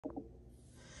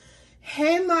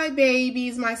Hey, my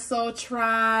babies, my soul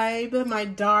tribe, my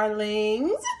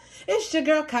darlings. It's your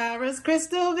girl, Kyra's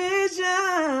Krystal Visions.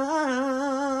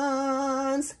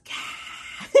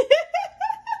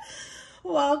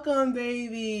 Welcome,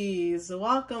 babies.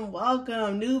 Welcome,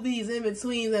 welcome. Newbies,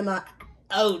 in-betweens, and my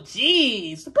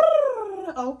OGs.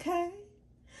 Okay.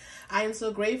 I am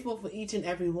so grateful for each and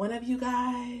every one of you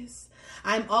guys.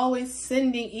 I'm always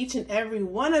sending each and every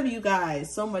one of you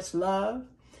guys so much love,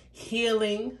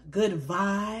 healing, good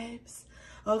vibes,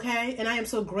 okay? And I am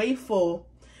so grateful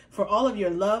for all of your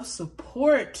love,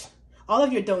 support, all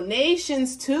of your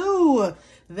donations too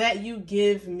that you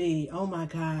give me. Oh my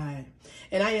God.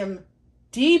 And I am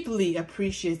deeply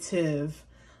appreciative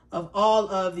of all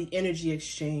of the energy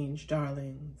exchange,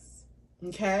 darlings,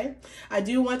 okay? I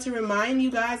do want to remind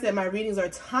you guys that my readings are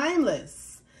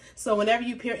timeless. So whenever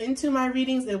you peer into my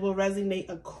readings, it will resonate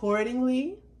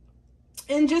accordingly.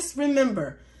 And just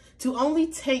remember to only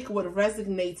take what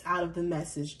resonates out of the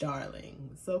message,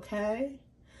 darlings, okay?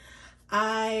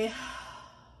 I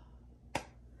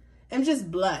am just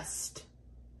blessed.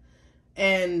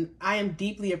 And I am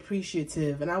deeply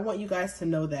appreciative. And I want you guys to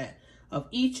know that of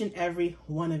each and every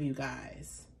one of you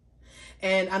guys.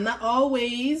 And I'm not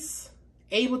always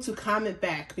able to comment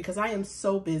back because I am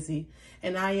so busy.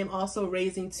 And I am also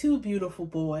raising 2 beautiful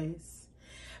boys.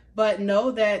 But know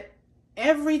that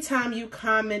every time you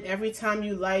comment, every time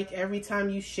you like, every time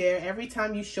you share, every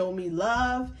time you show me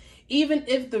love, even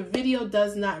if the video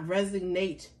does not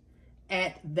resonate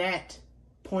at that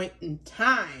point in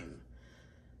time,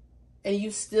 and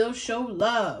you still show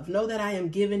love, know that I am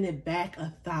giving it back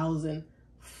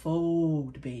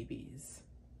 1,000-fold, babies.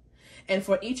 And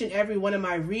for each and every one of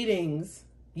my readings,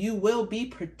 you will be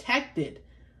protected,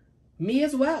 me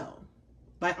as well,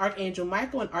 by Archangel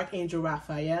Michael and Archangel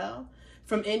Raphael,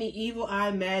 from any evil eye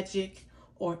magic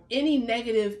or any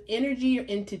negative energy or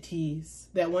entities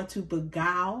that want to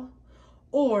beguile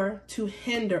or to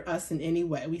hinder us in any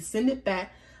way. We send it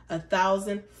back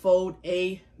 1,000-fold.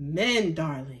 Amen,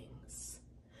 darlings.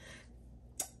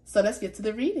 So let's get to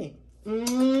the reading.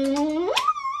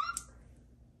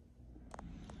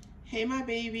 Hey, my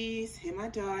babies. Hey, my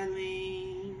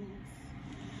darlings.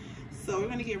 So we're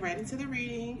going to get right into the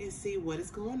reading and see what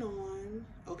is going on,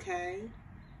 okay?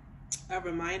 A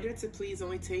reminder to please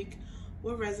only take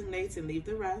what resonates and leave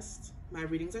the rest. My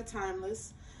readings are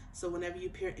timeless, so whenever you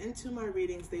peer into my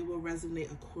readings, they will resonate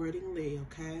accordingly,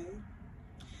 okay?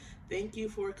 Thank you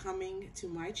for coming to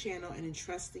my channel and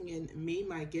entrusting in me,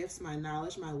 my gifts, my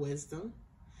knowledge, my wisdom,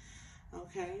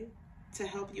 okay, to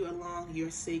help you along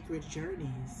your sacred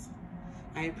journeys.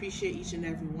 I appreciate each and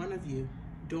every one of you.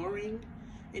 During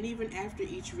and even after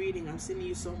each reading, I'm sending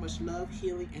you so much love,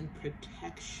 healing, and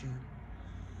protection.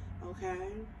 Okay?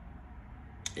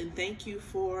 And thank you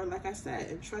for, like I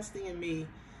said, entrusting in me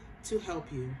to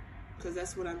help you, because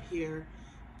that's what I'm here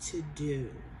to do.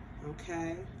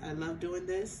 Okay? I love doing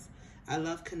this. I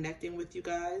love connecting with you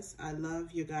guys. I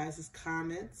love your guys'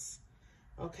 comments.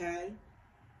 Okay?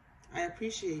 I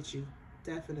appreciate you,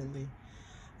 definitely.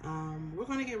 We're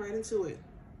going to get right into it.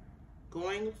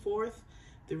 Going forth,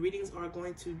 the readings are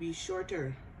going to be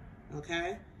shorter.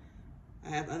 Okay? I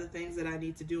have other things that I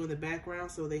need to do in the background,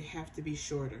 so they have to be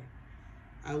shorter.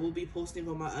 I will be posting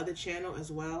on my other channel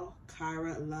as well,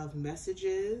 Kyra Love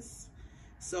Messages.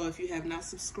 So if you have not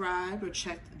subscribed or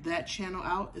checked that channel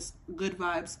out, it's good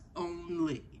vibes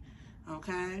only.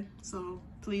 Okay? So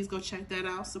please go check that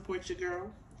out. Support your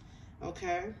girl.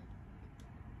 Okay?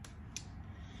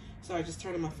 Sorry, just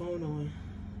turning my phone on.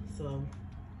 So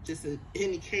just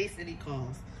in case any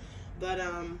calls. But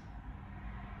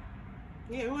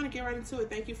yeah, we want to get right into it.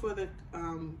 Thank you for the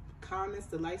comments,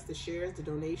 the likes, the shares, the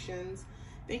donations.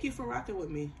 Thank you for rocking with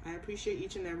me. I appreciate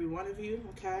each and every one of you,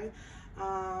 okay?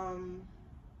 I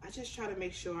just try to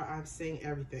make sure I'm saying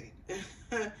everything.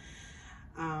 I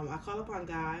call upon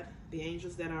God, the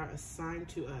angels that are assigned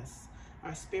to us,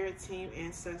 our spirit team,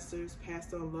 ancestors,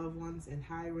 past on loved ones, and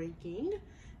high-ranking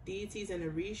deities and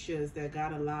orishas that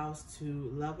God allows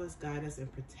to love us, guide us,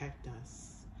 and protect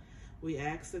us. We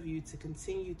ask of you to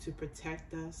continue to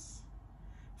protect us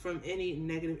from any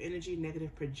negative energy,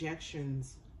 negative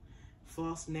projections,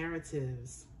 false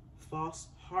narratives, false,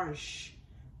 harsh,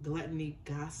 gluttony,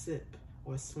 gossip,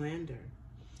 or slander,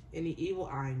 any evil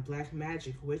eye, black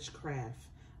magic, witchcraft,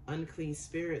 unclean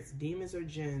spirits, demons or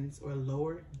jinns, or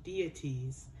lower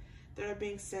deities that are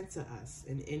being sent to us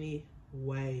in any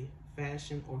way,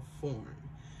 fashion, or form.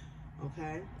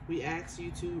 Okay? We ask you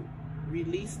to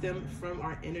release them from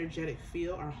our energetic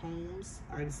field, our homes,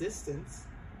 our existence,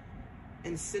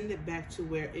 and send it back to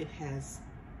where it has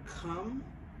come,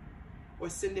 or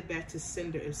send it back to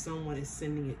sender if someone is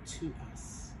sending it to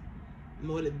us.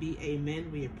 More to be,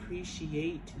 amen. We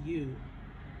appreciate you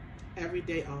every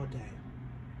day, all day.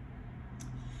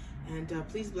 And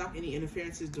please block any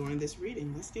interferences during this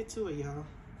reading. Let's get to it, y'all.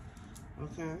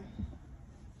 Okay.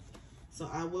 So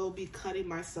I will be cutting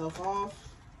myself off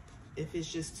if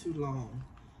it's just too long,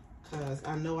 because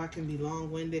I know I can be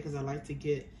long-winded because I like to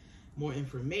get more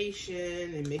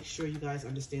information and make sure you guys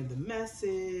understand the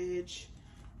message,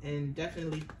 and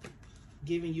definitely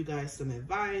giving you guys some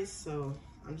advice. So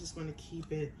I'm just going to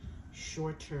keep it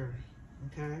shorter.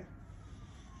 Okay.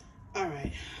 All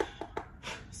right.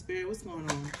 Spirit, what's going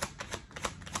on?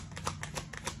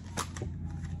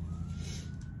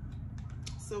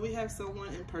 So we have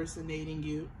someone impersonating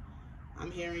you.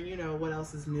 I'm hearing, you know, what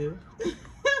else is new?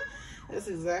 That's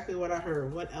exactly what I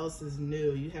heard. What else is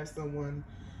new? You have someone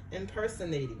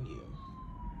impersonating you.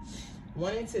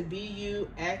 Wanting to be you,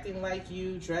 acting like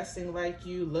you, dressing like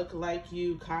you, look like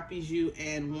you, copies you,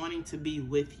 and wanting to be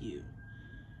with you.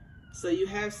 So you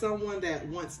have someone that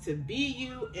wants to be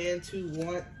you and to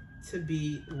want to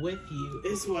be with you,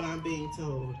 is what I'm being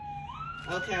told.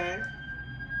 Okay?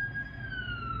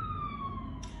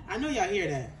 I know y'all hear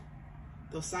that.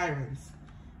 Those sirens.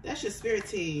 That's your spirit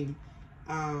team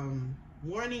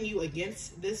warning you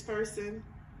against this person.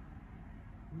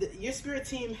 Your spirit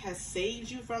team has saved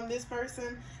you from this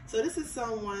person. So this is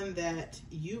someone that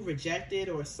you rejected,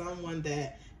 or someone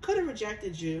that could have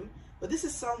rejected you, but this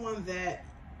is someone that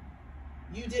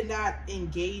you did not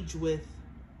engage with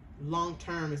long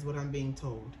term, is what I'm being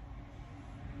told.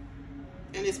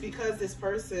 And it's because this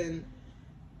person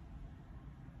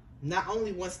not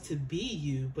only wants to be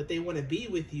you, but they want to be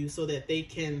with you so that they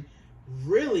can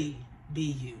really be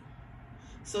you.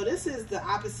 So this is the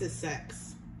opposite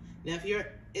sex. Now, if you're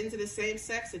into the same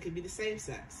sex, it could be the same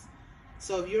sex.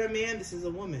 So if you're a man, this is a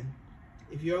woman.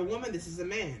 If you're a woman, this is a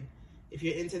man. If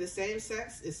you're into the same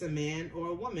sex, it's a man or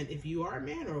a woman, if you are a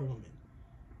man or a woman.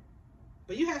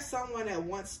 But you have someone that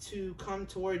wants to come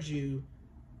towards you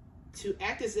to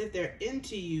act as if they're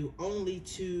into you only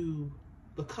to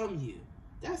become you.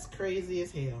 That's crazy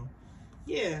as hell.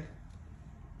 Yeah.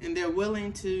 And they're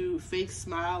willing to fake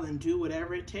smile and do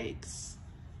whatever it takes.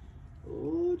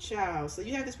 Ooh, child. So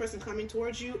you have this person coming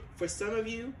towards you. For some of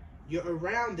you, you're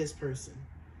around this person,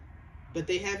 but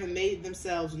they haven't made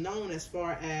themselves known as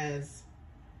far as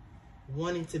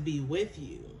wanting to be with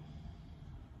you.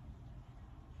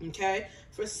 Okay?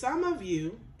 For some of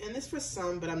you, and this for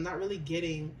some, but I'm not really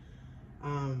getting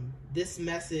this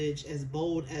message as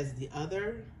bold as the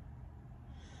other.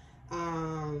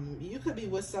 You could be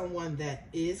with someone that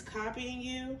is copying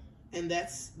you, and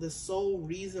that's the sole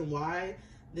reason why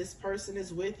this person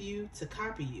is with you, to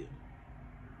copy you.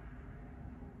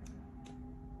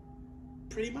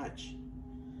 Pretty much.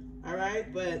 All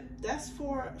right, but that's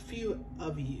for a few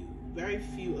of you, very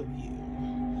few of you.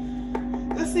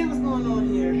 Let's see what's going on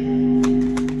here.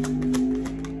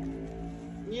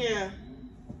 Yeah.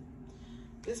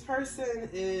 This person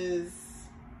is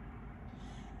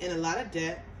in a lot of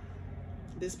debt.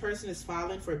 This person is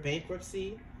filing for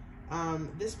bankruptcy.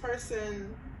 This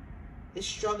person is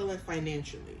struggling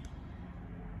financially.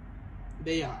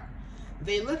 They are.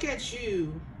 They look at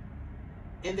you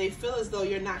and they feel as though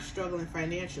you're not struggling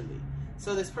financially.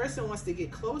 So this person wants to get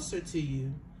closer to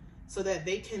you so that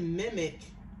they can mimic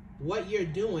what you're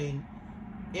doing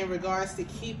in regards to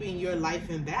keeping your life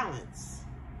in balance.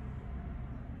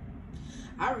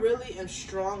 I really am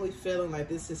strongly feeling like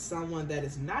this is someone that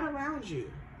is not around you,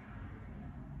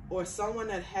 or someone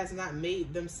that has not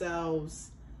made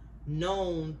themselves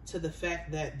known to the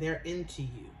fact that they're into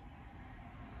you.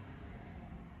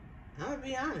 I'm gonna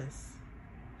be honest.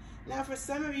 Now, for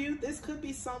some of you, this could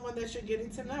be someone that you're getting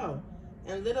to know.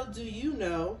 And little do you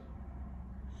know,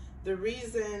 the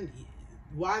reason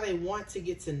why they want to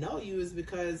get to know you is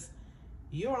because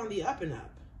you're on the up and up.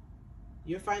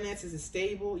 Your finances are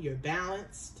stable, you're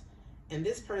balanced, and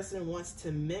this person wants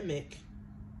to mimic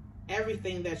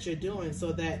everything that you're doing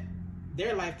so that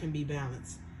their life can be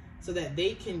balanced, so that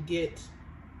they can get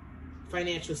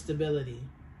financial stability,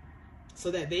 so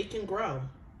that they can grow.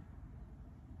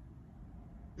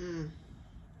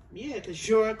 Yeah, because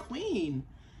you're a queen.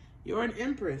 You're an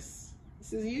empress.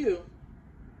 This is you.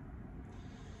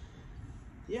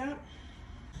 Yeah.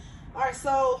 All right,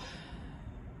 so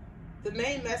the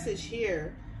main message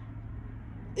here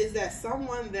is that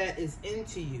someone that is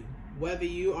into you, whether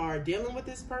you are dealing with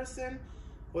this person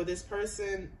or this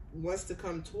person wants to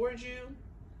come towards you,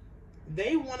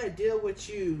 they want to deal with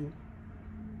you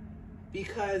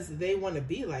because they want to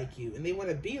be like you. And they want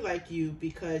to be like you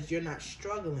because you're not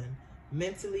struggling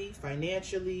mentally,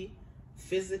 financially,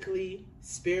 physically,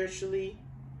 spiritually.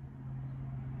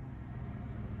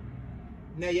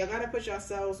 Now, y'all got to put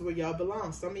yourselves where y'all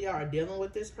belong. Some of y'all are dealing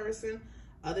with this person.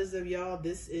 Others of y'all,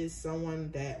 this is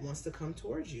someone that wants to come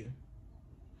towards you.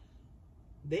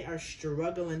 They are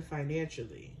struggling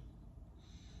financially.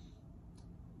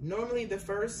 Normally, the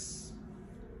first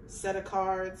set of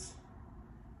cards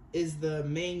is the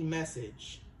main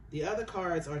message. The other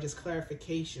cards are just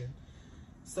clarification.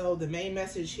 So the main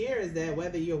message here is that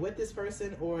whether you're with this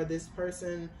person or this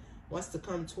person wants to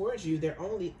come towards you, they're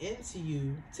only into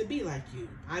you to be like you.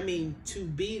 I mean, to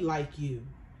be like you.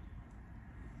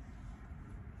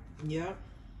 Yep.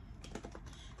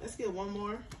 Let's get one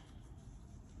more.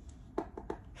 Let's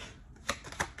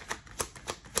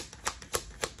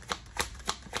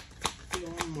get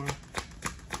one more.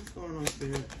 What's going on,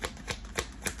 Spirit?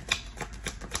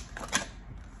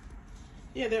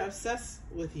 Yeah, they're obsessed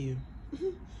with you.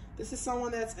 This is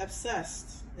someone that's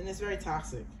obsessed, and it's very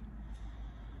toxic.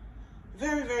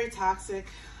 Very, very toxic.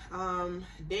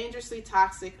 Dangerously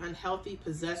toxic, unhealthy,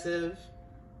 possessive,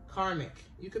 karmic.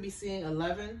 You could be seeing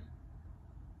 11,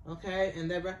 okay?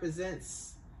 And that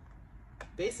represents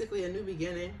basically a new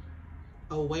beginning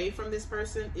away from this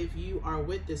person if you are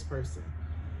with this person.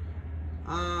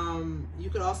 You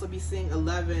could also be seeing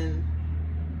 11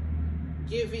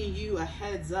 giving you a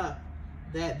heads up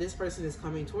that this person is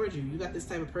coming towards you. You got this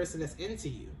type of person that's into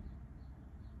you.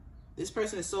 This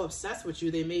person is so obsessed with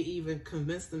you, they may even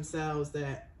convince themselves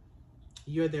that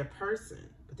you're their person.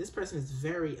 But this person is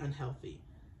very unhealthy,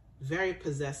 very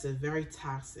possessive, very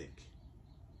toxic.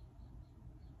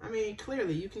 I mean,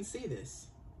 clearly you can see this.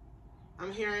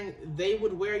 I'm hearing they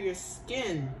would wear your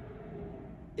skin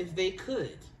if they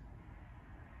could.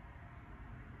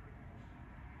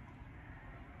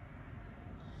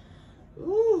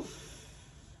 Oof.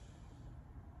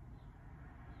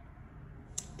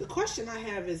 The question I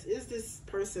have is this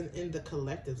person in the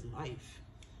collective's life?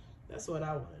 That's what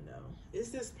I want to know. Is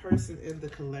this person in the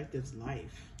collective's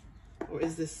life? Or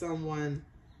is this someone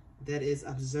that is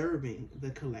observing the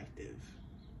collective?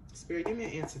 Spirit, give me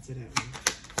an answer to that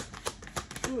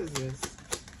one. Who is this?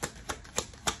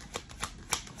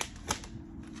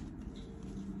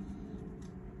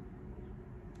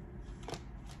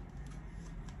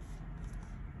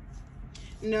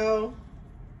 No.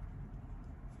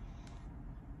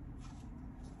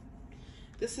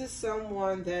 This is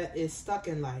someone that is stuck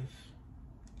in life.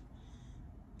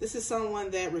 This is someone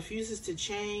that refuses to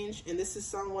change, and this is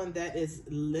someone that is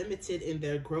limited in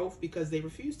their growth because they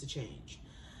refuse to change.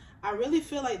 I really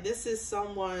feel like this is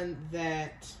someone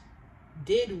that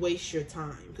did waste your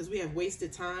time, because we have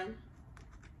wasted time.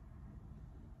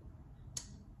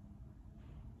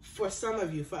 For some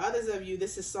of you, for others of you,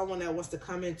 this is someone that wants to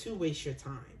come in to waste your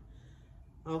time.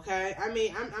 Okay, I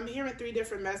mean, I'm hearing 3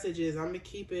 different messages. I'm gonna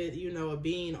keep it, you know, a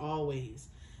being always.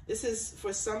 This is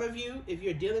for some of you. If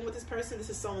you're dealing with this person,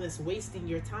 this is someone that's wasting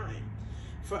your time.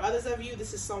 For others of you,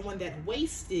 this is someone that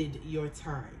wasted your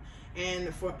time.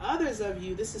 And for others of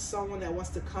you, this is someone that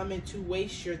wants to come in to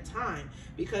waste your time,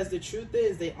 because the truth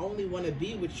is they only want to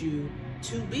be with you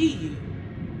to be you,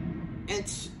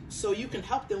 and so you can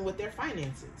help them with their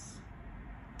finances.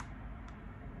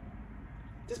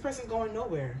 This person's going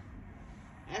nowhere.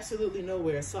 Absolutely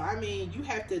nowhere. So, I mean, you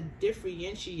have to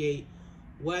differentiate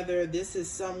whether this is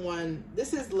someone,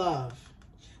 this is love,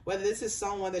 whether this is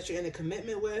someone that you're in a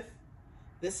commitment with,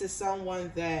 this is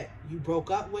someone that you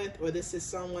broke up with, or this is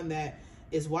someone that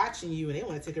is watching you and they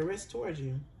want to take a risk towards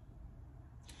you.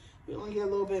 We only get a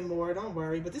little bit more, don't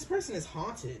worry. But this person is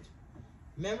haunted.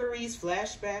 Memories,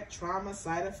 flashback, trauma,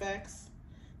 side effects.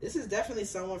 This is definitely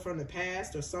someone from the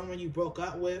past or someone you broke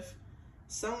up with.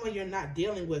 Someone you're not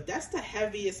dealing with. That's the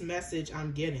heaviest message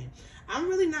I'm getting. I'm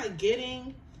really not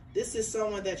getting this is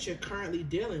someone that you're currently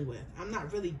dealing with. I'm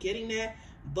not really getting that,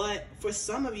 but for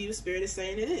some of you, Spirit is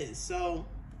saying it is. So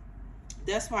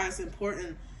that's why it's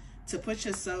important to put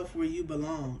yourself where you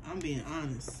belong. I'm being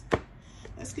honest.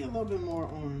 Let's get a little bit more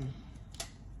on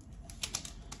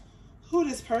who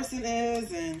this person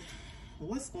is and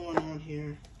what's going on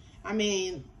here. I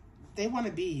mean, they want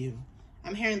to be you.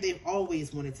 I'm hearing they've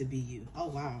always wanted to be you. Oh,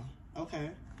 wow.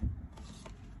 Okay.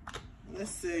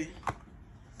 Let's see.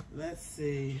 Let's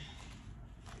see.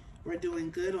 We're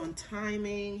doing good on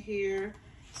timing here.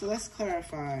 So let's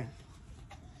clarify.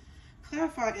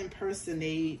 Clarify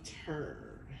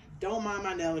impersonator. Don't mind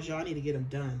my nails, y'all. I need to get them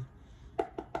done.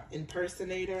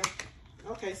 Impersonator.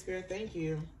 Okay, Spirit, thank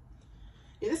you.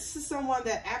 Yeah, this is someone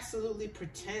that absolutely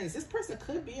pretends. This person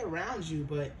could be around you,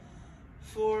 but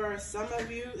for some of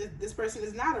you, this person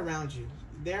is not around you.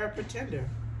 They're a pretender.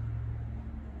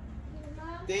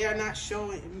 They are not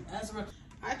showing.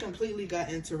 I completely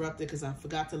got interrupted because I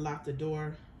forgot to lock the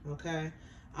door. Okay.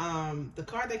 The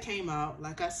card that came out,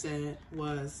 like I said,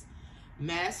 was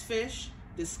mass fish,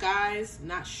 disguise,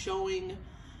 not showing,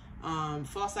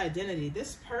 false identity.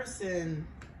 This person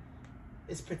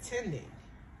is pretending.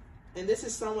 And this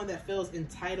is someone that feels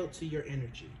entitled to your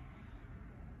energy.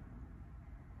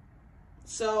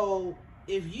 So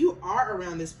if you are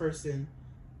around this person,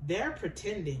 they're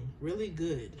pretending really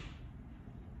good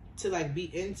to like be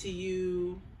into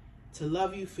you, to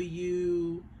love you for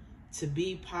you, to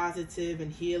be positive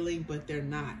and healing, but they're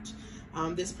not.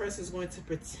 This person is going to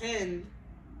pretend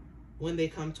when they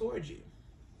come towards you.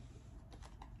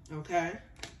 Okay?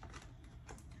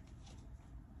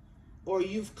 Or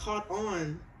you've caught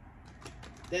on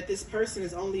that this person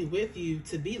is only with you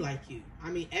to be like you. I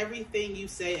mean, everything you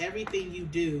say, everything you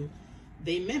do,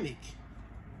 they mimic.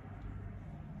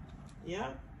 Yeah?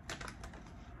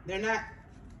 They're not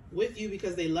with you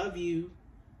because they love you,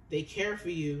 they care for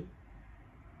you.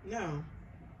 No.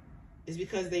 It's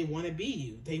because they want to be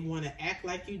you. They want to act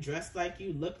like you, dress like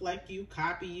you, look like you,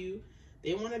 copy you.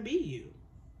 They want to be you.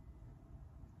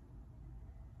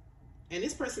 And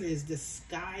this person is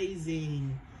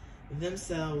disguising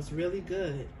themselves really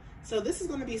good. So this is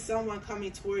going to be someone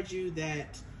coming towards you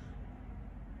that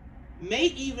may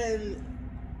even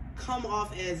come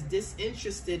off as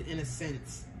disinterested in a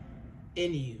sense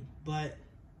in you, but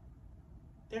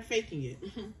they're faking it.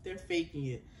 They're faking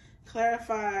it.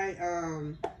 Clarify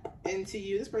into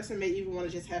you. This person may even want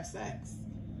to just have sex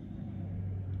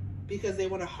because they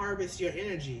want to harvest your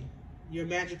energy, your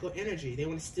magical energy. They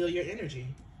want to steal your energy.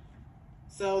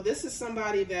 So this is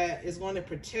somebody that is going to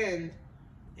pretend,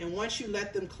 and once you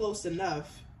let them close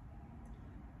enough,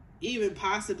 even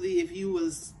possibly if you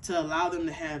was to allow them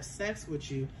to have sex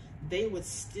with you, they would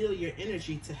steal your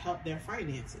energy to help their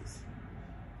finances.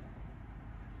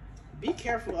 Be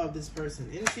careful of this person.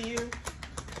 Into you.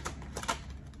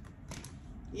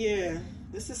 Yeah,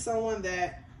 this is someone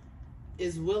that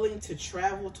is willing to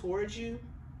travel towards you.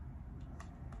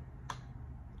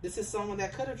 This is someone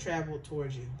that could have traveled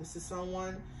towards you. This is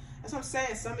someone, that's what I'm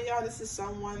saying. Some of y'all, this is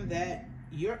someone that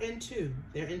you're into.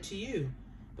 They're into you.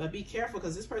 But be careful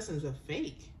because this person is a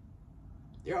fake.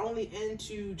 They're only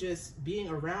into just being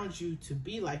around you to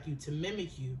be like you, to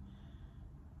mimic you.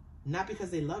 Not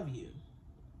because they love you.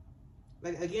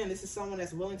 Like, again, this is someone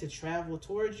that's willing to travel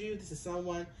towards you. This is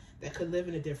someone that could live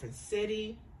in a different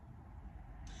city.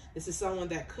 This is someone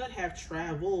that could have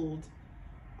traveled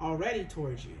already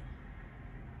towards you.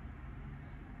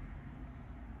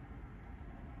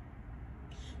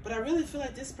 But I really feel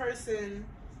like this person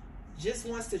just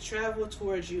wants to travel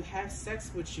towards you, have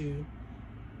sex with you,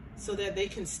 so that they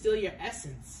can steal your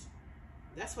essence.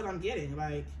 That's what I'm getting.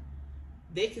 Like,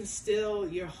 they can steal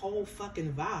your whole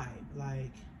fucking vibe.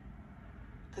 Like,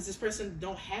 because this person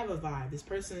don't have a vibe. This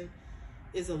person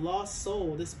is a lost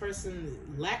soul. This person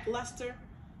lackluster.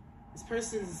 This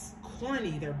person's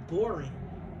corny. They're boring.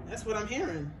 That's what I'm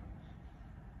hearing.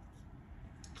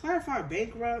 Clarify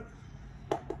bankrupt.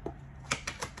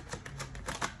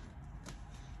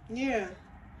 Yeah,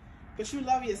 but you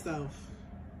love yourself.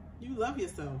 You love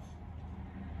yourself.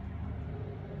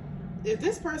 If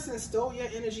this person stole your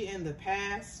energy in the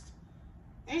past,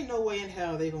 ain't no way in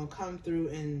hell they're going to come through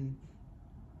and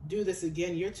do this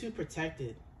again. You're too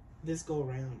protected this go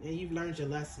around, and you've learned your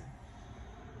lesson.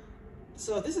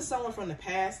 So if this is someone from the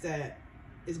past that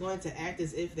is going to act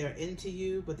as if they're into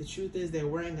you, but the truth is they're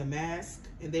wearing a mask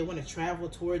and they want to travel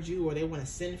towards you, or they want to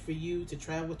send for you to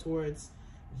travel towards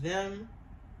them,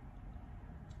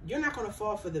 you're not going to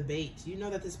fall for the bait. You know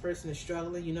that this person is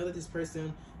struggling. You know that this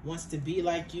person wants to be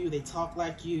like you. They talk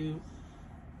like you.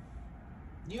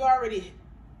 You already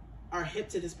are hip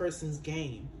to this person's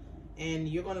game, and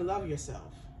you're going to love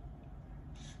yourself.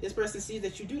 This person sees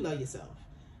that you do love yourself.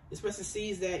 This person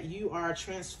sees that you are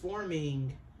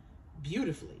transforming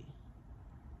beautifully.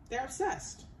 They're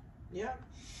obsessed. Yeah,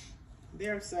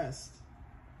 they're obsessed.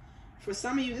 For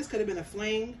some of you, this could have been a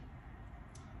fling.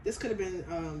 This could have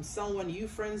been someone you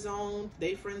friend zoned,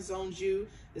 they friend zoned you.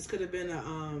 This could have been a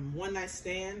one-night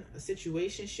stand, a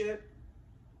situationship.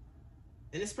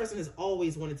 And this person has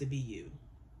always wanted to be you.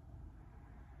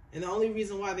 And the only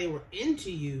reason why they were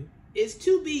into you is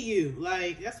to be you.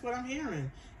 Like, that's what I'm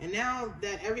hearing. And now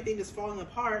that everything is falling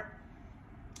apart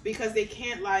because they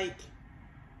can't, like,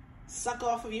 suck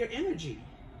off of your energy.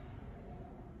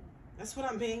 That's what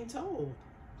I'm being told.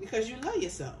 Because you love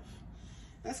yourself.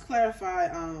 Let's clarify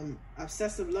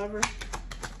obsessive lover.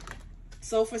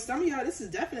 So for some of y'all, this is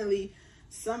definitely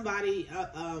somebody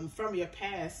from your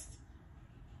past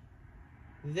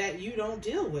that you don't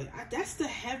deal with. That's the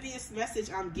heaviest message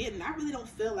I'm getting. I really don't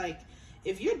feel like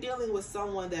if you're dealing with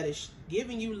someone that is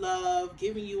giving you love,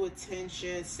 giving you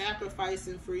attention,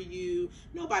 sacrificing for you,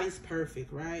 nobody's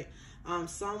perfect, right?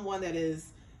 Someone that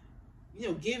is, you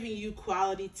know, giving you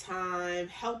quality time,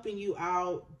 helping you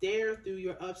out, there through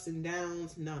your ups and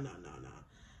downs. No.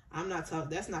 I'm not talking,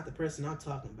 that's not the person I'm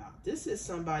talking about. This is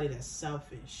somebody that's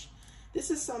selfish. This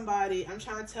is somebody, I'm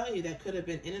trying to tell you, that could have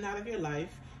been in and out of your life.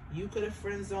 You could have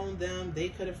friend zoned them. They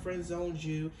could have friend zoned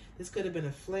you. This could have been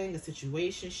a fling, a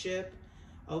situationship.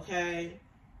 Okay?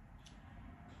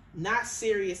 Not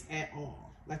serious at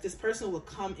all. Like, this person would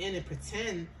come in and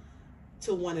pretend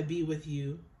to want to be with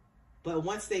you. But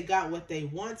once they got what they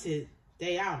wanted,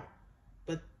 they out.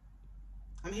 But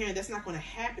I'm hearing that's not going to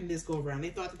happen this go around. They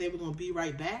thought that they were going to be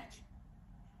right back.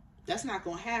 That's not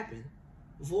going to happen.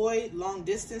 Void, long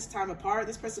distance, time apart.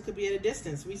 This person could be at a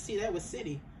distance. We see that with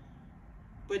City.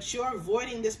 But you're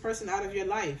avoiding this person out of your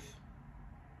life.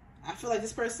 I feel like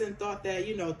this person thought that,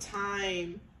 you know,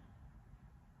 time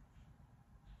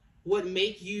would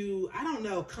make you, I don't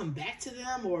know, come back to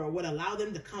them, or would allow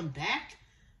them to come back.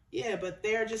 Yeah, but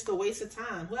they're just a waste of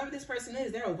time. Whoever this person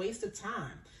is, they're a waste of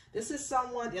time. This is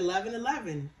someone,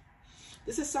 1111.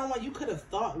 This is someone you could have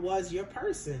thought was your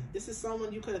person. This is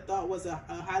someone you could have thought was a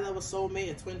high-level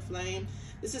soulmate, a twin flame.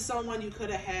 This is someone you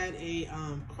could have had a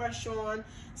crush on.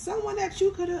 Someone that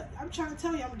you could have, I'm trying to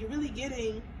tell you, you're really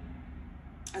getting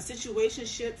a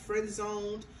situationship, friend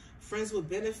zoned, friends with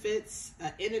benefits,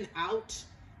 in and out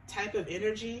type of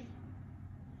energy.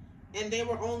 And they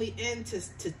were only in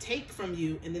to take from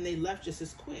you, and then they left just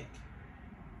as quick.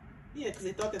 Yeah, because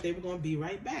they thought that they were going to be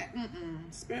right back.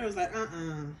 Spirit was like,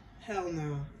 hell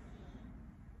no.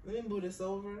 Let me move this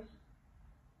over.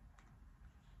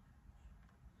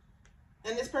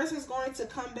 And this person's going to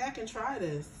come back and try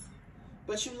this.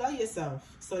 But you love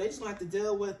yourself. So they just going to have to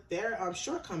deal with their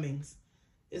shortcomings,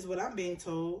 is what I'm being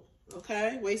told.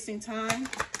 Okay? Wasting time.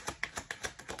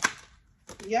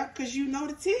 Yep, because you know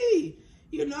the tea.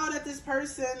 You know that this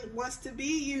person wants to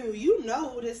be you. You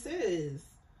know who this is.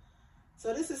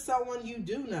 So this is someone you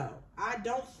do know. I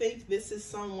don't think this is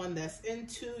someone that's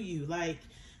into you. Like,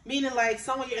 meaning like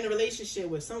someone you're in a relationship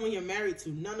with, someone you're married to.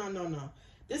 No.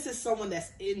 This is someone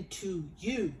that's into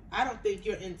you. I don't think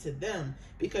you're into them,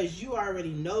 because you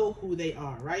already know who they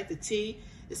are, right? The T,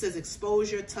 it says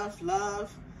exposure, tough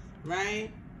love,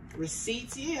 right?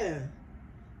 Receipts, yeah.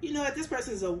 You know that this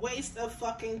person is a waste of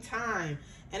fucking time.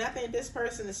 And I think this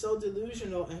person is so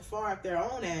delusional and far up their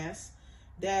own ass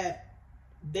that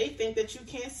they think that you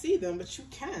can't see them, but you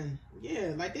can.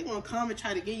 Yeah, like they're going to come and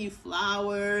try to give you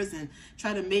flowers and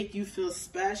try to make you feel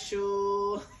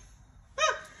special.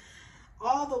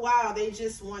 All the while, they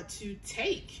just want to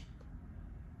take.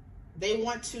 They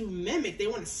want to mimic. They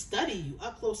want to study you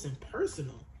up close and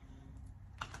personal.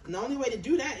 And the only way to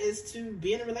do that is to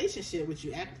be in a relationship with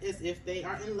you. Act as if they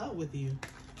are in love with you.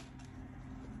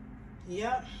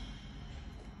 Yep.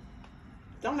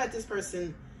 Don't let this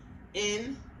person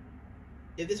in.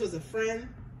 If this was a friend,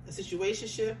 a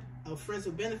situationship, a friends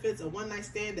with benefits, a one-night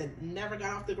stand that never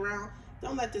got off the ground,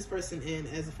 don't let this person in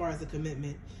as far as a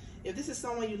commitment. If this is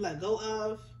someone you let go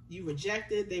of, you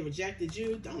rejected, they rejected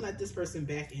you, don't let this person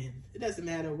back in. It doesn't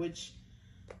matter which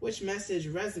message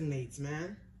resonates,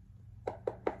 man.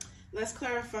 Let's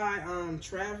clarify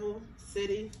travel,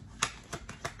 city.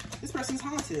 This person's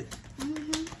haunted.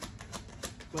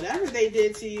 Whatever they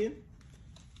did to you,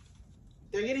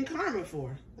 they're getting karma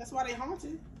for. That's why they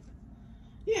haunted.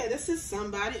 Yeah, this is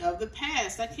somebody of the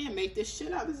past. I can't make this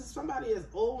shit up. This is somebody that's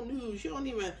old news. You don't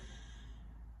even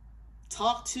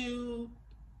talk to.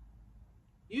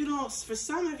 You don't, for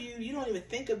some of you, you don't even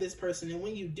think of this person. And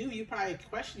when you do, you probably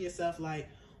question yourself like,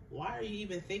 why are you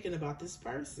even thinking about this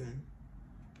person?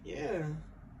 Yeah.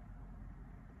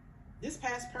 This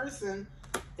past person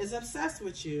is obsessed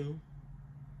with you.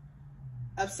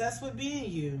 Obsessed with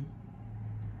being you.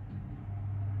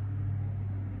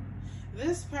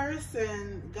 This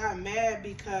person got mad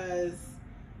because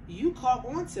you caught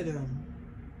on to them.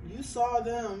 You saw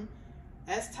them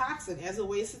as toxic, as a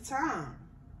waste of time.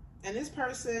 And this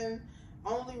person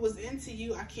only was into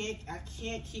you, I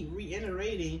can't keep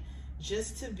reiterating,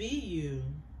 just to be you.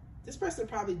 This person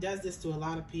probably does this to a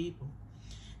lot of people.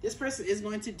 This person is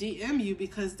going to DM you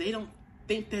because they don't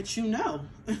think that you know.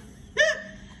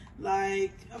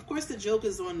 Like, of course the joke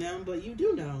is on them, but you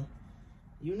do know.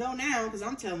 You know now, because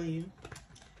I'm telling you.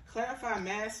 Clarify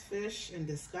mass fish in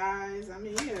disguise. I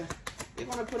mean, yeah, they're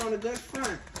going to put on a good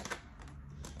front.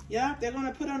 Yeah, they're going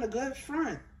to put on a good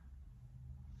front.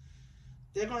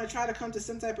 They're going to try to come to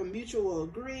some type of mutual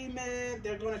agreement.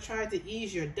 They're going to try to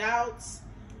ease your doubts.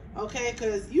 Okay,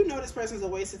 because you know this person's a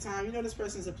waste of time. You know this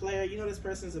person's a player. You know this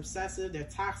person's obsessive. They're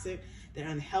toxic. They're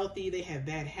unhealthy. They have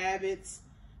bad habits.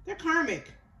 They're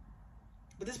karmic.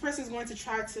 But this person is going to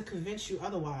try to convince you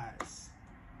otherwise.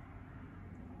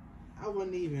 I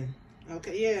wouldn't even.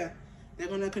 Okay, yeah. They're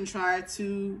going to try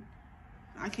to...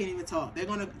 I can't even talk. They're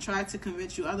going to try to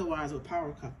convince you otherwise with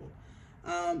power couple.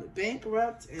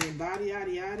 Bankrupt and body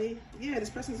yada yada. Yeah, this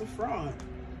person's a fraud.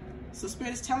 So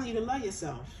Spirit is telling you to love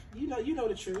yourself. You know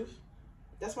the truth.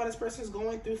 That's why this person is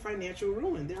going through financial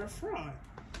ruin. They're a fraud.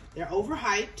 They're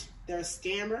overhyped. They're a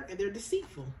scammer, and they're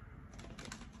deceitful.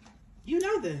 You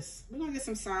know this. We're going to get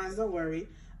some signs. Don't worry.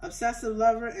 Obsessive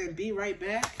lover and be right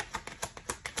back.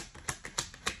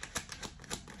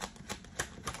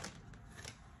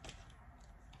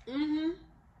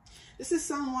 This is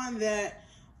someone that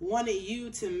wanted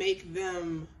you to make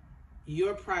them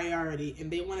your priority, and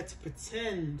they wanted to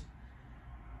pretend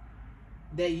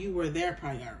that you were their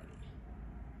priority.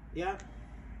 Yeah.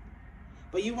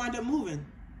 But you wind up moving.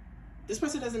 This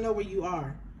person doesn't know where you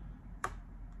are.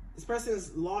 This person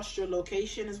has lost your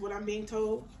location, is what I'm being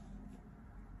told.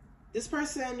 This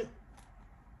person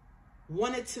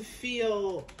wanted to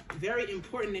feel very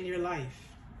important in your life.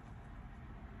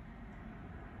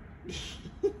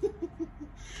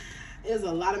 There's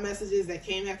a lot of messages that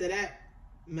came after that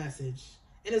message.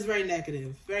 And it's very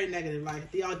negative. Very negative.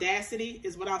 Like, the audacity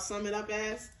is what I'll sum it up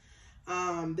as.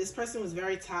 This person was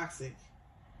very toxic.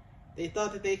 They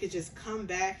thought that they could just come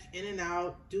back in and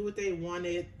out, do what they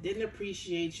wanted, didn't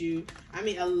appreciate you. I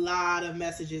mean, a lot of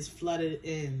messages flooded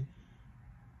in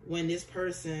when this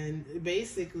person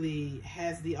basically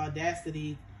has the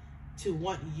audacity to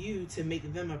want you to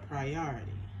make them a priority.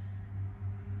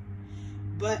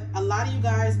 But a lot of you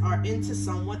guys are into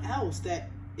someone else that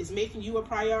is making you a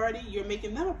priority. You're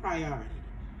making them a priority.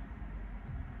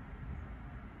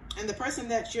 And the person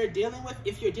that you're dealing with,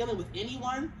 if you're dealing with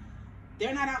anyone,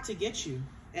 they're not out to get you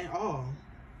at all.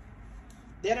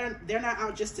 They're not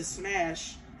out just to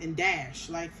smash and dash.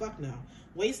 Like, fuck no.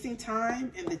 Wasting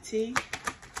time and the tea.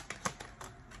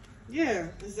 Yeah,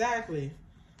 exactly.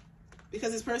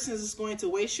 Because this person is just going to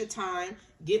waste your time,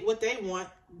 get what they want,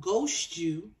 ghost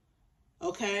you.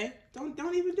 Okay?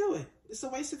 Don't even do it. It's a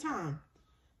waste of time.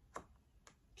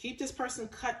 Keep this person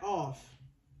cut off.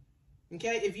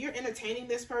 Okay? If you're entertaining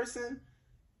this person,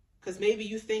 because maybe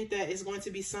you think that it's going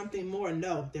to be something more.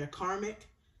 No, they're karmic.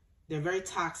 They're very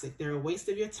toxic. They're a waste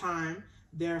of your time.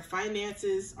 Their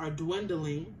finances are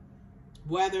dwindling.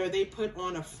 Whether they put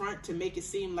on a front to make it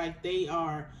seem like they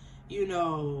are, you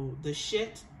know, the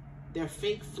shit. They're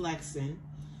fake flexing.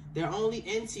 They're only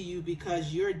into you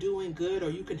because you're doing good or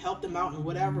you can help them out in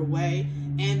whatever way.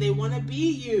 And they want to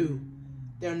be you.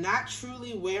 They're not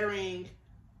truly wearing,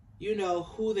 you know,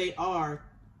 who they are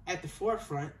at the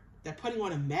forefront. They're putting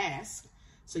on a mask.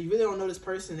 So you really don't know this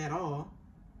person at all.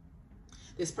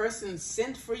 This person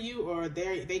sent for you or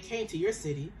they came to your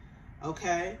city.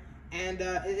 Okay? And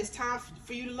it's time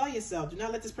for you to love yourself. Do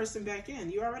not let this person back in.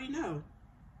 You already know.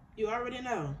 You already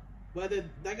know. Whether,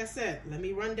 like I said, let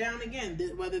me run down again.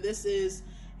 Whether this is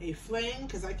a fling,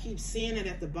 because I keep seeing it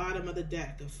at the bottom of the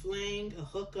deck. A fling, a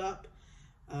hookup,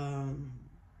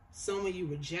 someone you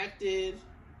rejected,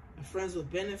 a friends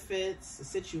with benefits,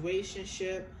 a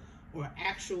situationship, or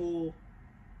actual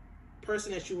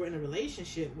person that you were in a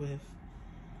relationship with.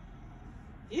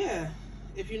 Yeah,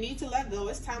 if you need to let go,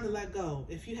 it's time to let go.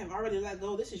 If you have already let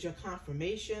go, this is your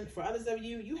confirmation. For others of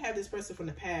you, you have this person from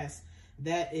the past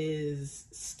that is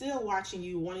still watching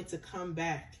you, wanting to come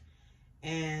back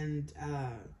and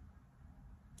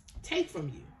take from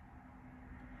you.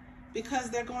 Because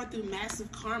they're going through massive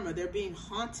karma. They're being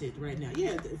haunted right now.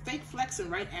 Yeah, fake flexing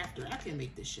right after. I can't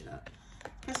make this shit up.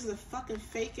 This is a fucking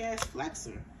fake ass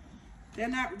flexer. They're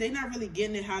not really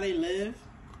getting it how they live.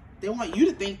 They want you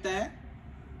to think that.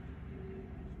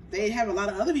 They have a lot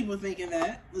of other people thinking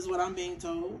that, is what I'm being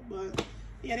told. But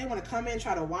yeah, they want to come in,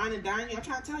 try to wine and dine you. I'm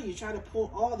trying to tell you, try to pull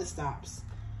all the stops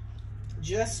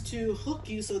just to hook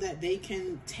you so that they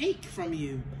can take from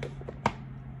you.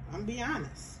 I'm being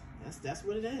honest. That's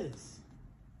what it is.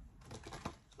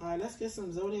 All right, let's get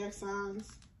some zodiac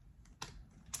signs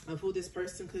of who this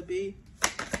person could be.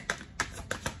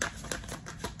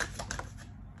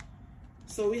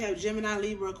 So we have Gemini,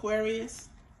 Libra, Aquarius.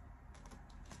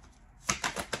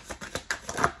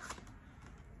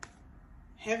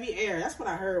 Heavy air. That's what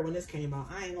I heard when this came out.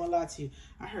 I ain't gonna lie to you.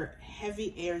 I heard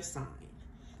heavy air sign.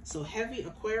 So heavy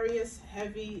Aquarius,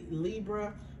 heavy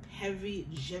Libra, heavy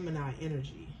Gemini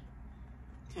energy.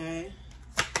 Okay.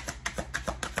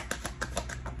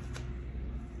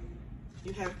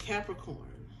 You have Capricorn.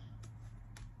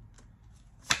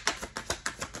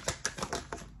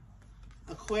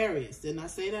 Aquarius. Didn't I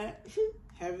say that?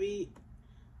 Heavy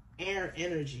air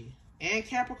energy. And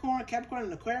Capricorn. Capricorn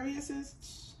and Aquarius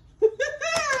is...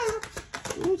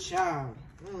 Ooh, child.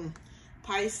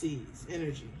 Pisces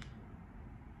energy.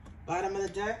 Bottom of the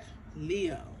deck,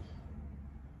 Leo.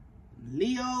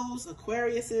 Leos,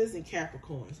 Aquariuses, and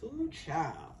Capricorns. Ooh,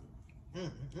 child.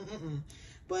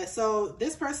 But so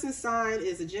this person's sign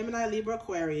is a Gemini, Libra,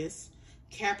 Aquarius,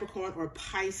 Capricorn, or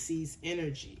Pisces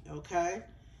energy, okay?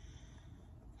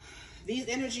 These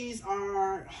energies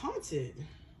are haunted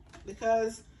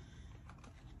because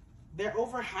they're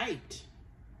overhyped.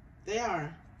 They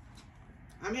are.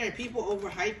 I'm hearing people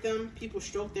overhype them. People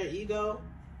stroke their ego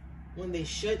when they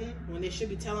shouldn't, when they should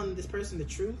be telling this person the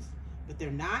truth, but they're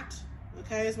not,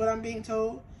 okay, is what I'm being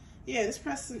told. Yeah, this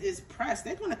person is pressed.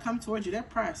 They're going to come towards you. They're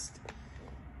pressed,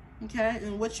 okay?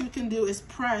 And what you can do is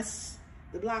press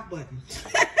the block button.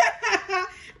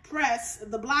 Press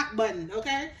the block button,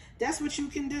 okay? That's what you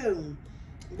can do,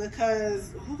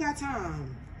 because who got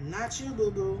time? Not you,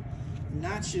 boo-boo.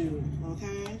 Not you,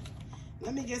 okay?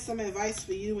 Let me get some advice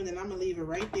for you, and then I'm going to leave it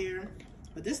right there.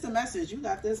 But this is the message. You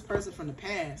got this person from the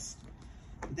past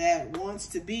that wants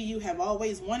to be you, have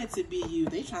always wanted to be you.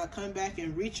 They trying to come back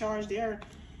and recharge their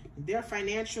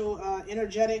financial,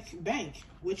 energetic bank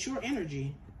with your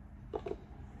energy.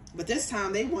 But this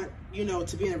time, they want, you know,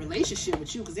 to be in a relationship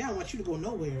with you because they don't want you to go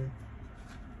nowhere.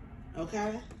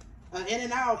 Okay? In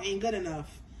and out ain't good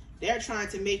enough. They're trying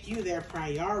to make you their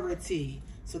priority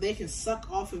so they can suck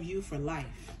off of you for life.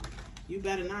 You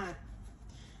better not.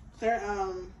 Claire,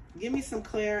 give me some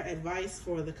clear advice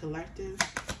for the collective.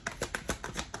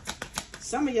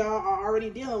 Some of y'all are already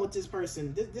dealing with this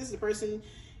person. This is the person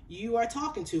you are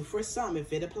talking to for some,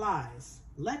 if it applies.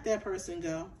 Let that person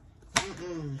go.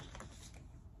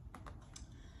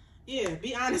 Yeah,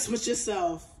 be honest with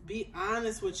yourself. Be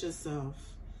honest with yourself.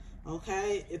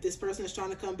 Okay? If this person is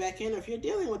trying to come back in, or if you're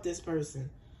dealing with this person.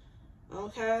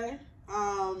 Okay?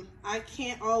 I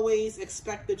can't always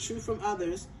expect the truth from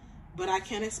others, but I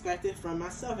can expect it from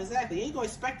myself. Exactly. You ain't going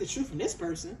to expect the truth from this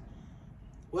person.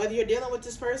 Whether you're dealing with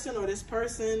this person or this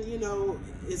person, you know,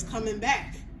 is coming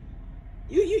back.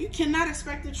 You cannot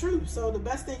expect the truth. So the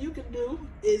best thing you can do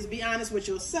is be honest with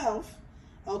yourself,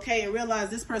 okay, and realize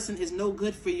this person is no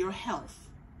good for your health.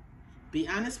 Be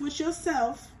honest with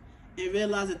yourself and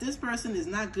realize that this person is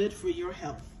not good for your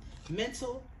health.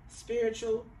 Mental,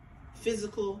 spiritual,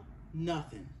 physical,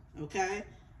 nothing, okay?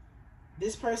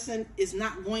 This person is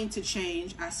not going to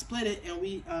change. I split it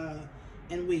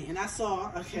and I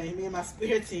saw, okay, me and my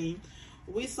spirit team,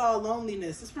 we saw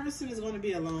loneliness. This person is going to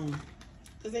be alone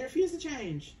because they refuse to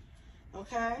change,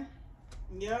 okay?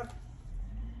 Yep.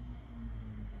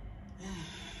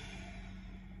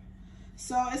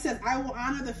 So it says, I will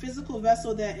honor the physical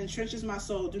vessel that entrenches my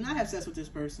soul. Do not have sex with this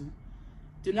person.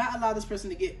 Do not allow this person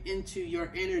to get into your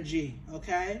energy,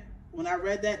 okay? When I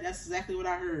read that, that's exactly what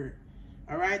I heard.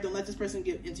 All right? Don't let this person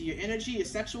get into your energy, your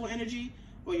sexual energy,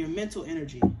 or your mental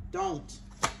energy. Don't.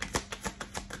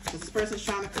 Because this person's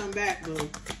trying to come back, boo.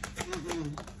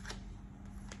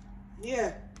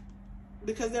 Yeah.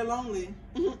 Because they're lonely.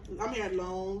 I'm here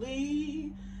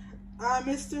lonely. I'm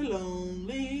Mr.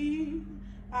 Lonely.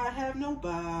 I have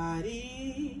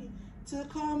nobody to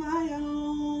call my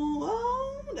own.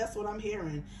 Oh, that's what I'm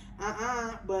hearing.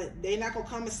 But they not going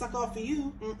to come and suck off of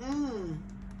you.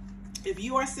 If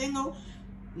you are single,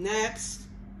 next.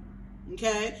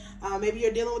 Okay? Maybe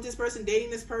you're dealing with this person,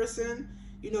 dating this person,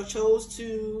 you know, chose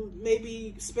to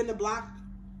maybe spin the block.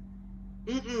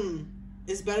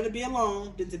 It's better to be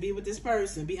alone than to be with this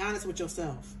person. Be honest with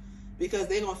yourself. Because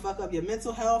they're going to fuck up your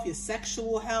mental health, your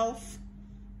sexual health,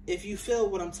 if you feel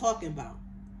what I'm talking about.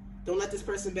 Don't let this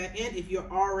person back in. If you're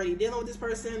already dealing with this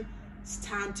person, it's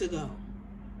time to go.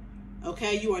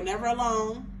 Okay? You are never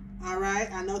alone. All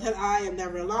right? I know that I am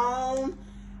never alone.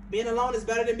 Being alone is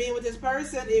better than being with this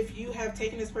person. If you have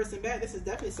taken this person back, this is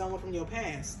definitely someone from your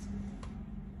past.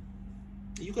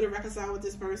 You could have reconciled with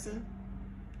this person.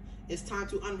 It's time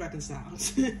to unreconcile.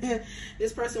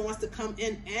 This person wants to come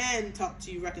in and talk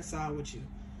to you, reconcile with you.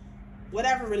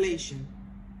 Whatever relation.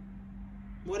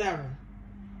 Whatever.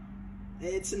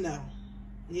 It's a no.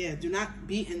 Yeah, do not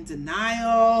be in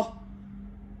denial.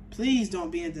 Please don't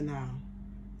be in denial.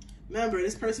 Remember,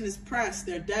 this person is pressed.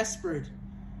 They're desperate.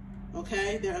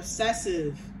 Okay? They're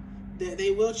obsessive.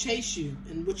 They will chase you.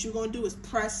 And what you're going to do is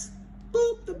press,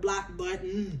 boop, the block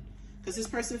button. Because this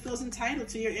person feels entitled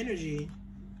to your energy.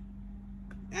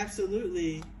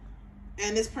 Absolutely.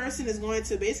 And this person is going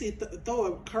to basically throw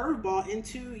a curveball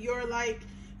into your, like,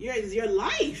 your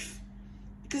life.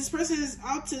 Because this person is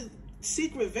out to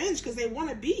seek revenge because they want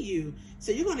to be you.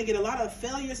 So you're going to get a lot of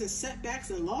failures and setbacks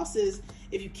and losses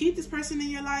if you keep this person in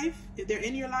your life, if they're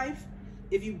in your life,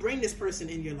 if you bring this person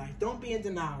in your life. Don't be in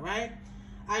denial, right?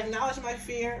 I acknowledge my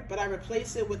fear, but I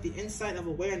replace it with the insight of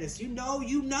awareness. You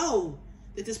know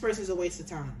that this person is a waste of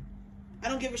time. I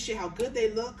don't give a shit how good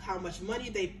they look, how much money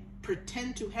they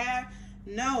pretend to have.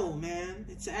 No, man.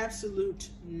 It's an absolute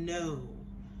no.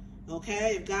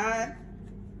 Okay? If God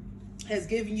has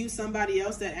given you somebody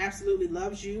else that absolutely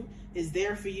loves you, is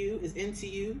there for you, is into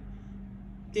you,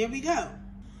 there we go.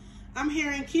 I'm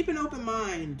hearing keep an open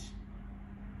mind.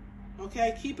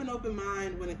 Okay? Keep an open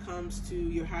mind when it comes to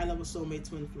your high-level soulmate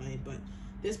twin flame. But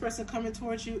this person coming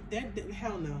towards you,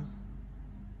 hell no.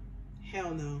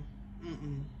 Hell no.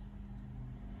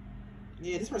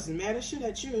 Yeah, this person's mad as shit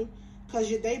at you because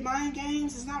they mind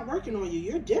games is not working on you.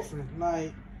 You're different.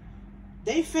 Like,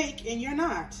 they fake and you're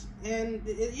not. And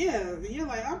yeah, you're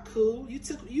like, I'm cool.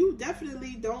 You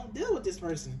definitely don't deal with this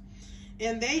person.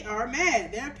 And they are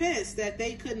mad. They're pissed that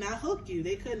they could not hook you.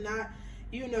 They could not,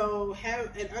 you know,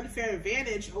 have an unfair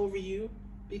advantage over you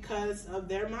because of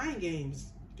their mind games.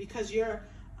 Because you're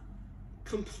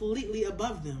completely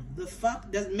above them. The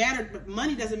fuck doesn't matter. But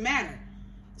money doesn't matter.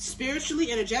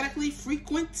 Spiritually, energetically,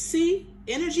 frequency,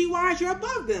 energy-wise, you're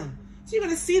above them. So you're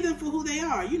going to see them for who they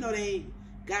are. You know they ain't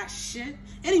got shit.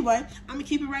 Anyway, I'm going to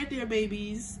keep it right there,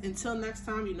 babies. Until next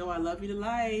time, you know I love you to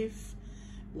life.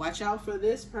 Watch out for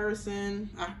this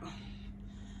person.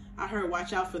 I heard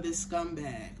watch out for this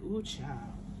scumbag. Ooh, child.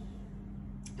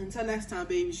 Until next time,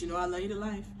 babies, you know I love you to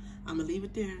life. I'm going to leave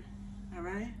it there. All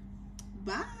right?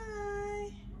 Bye.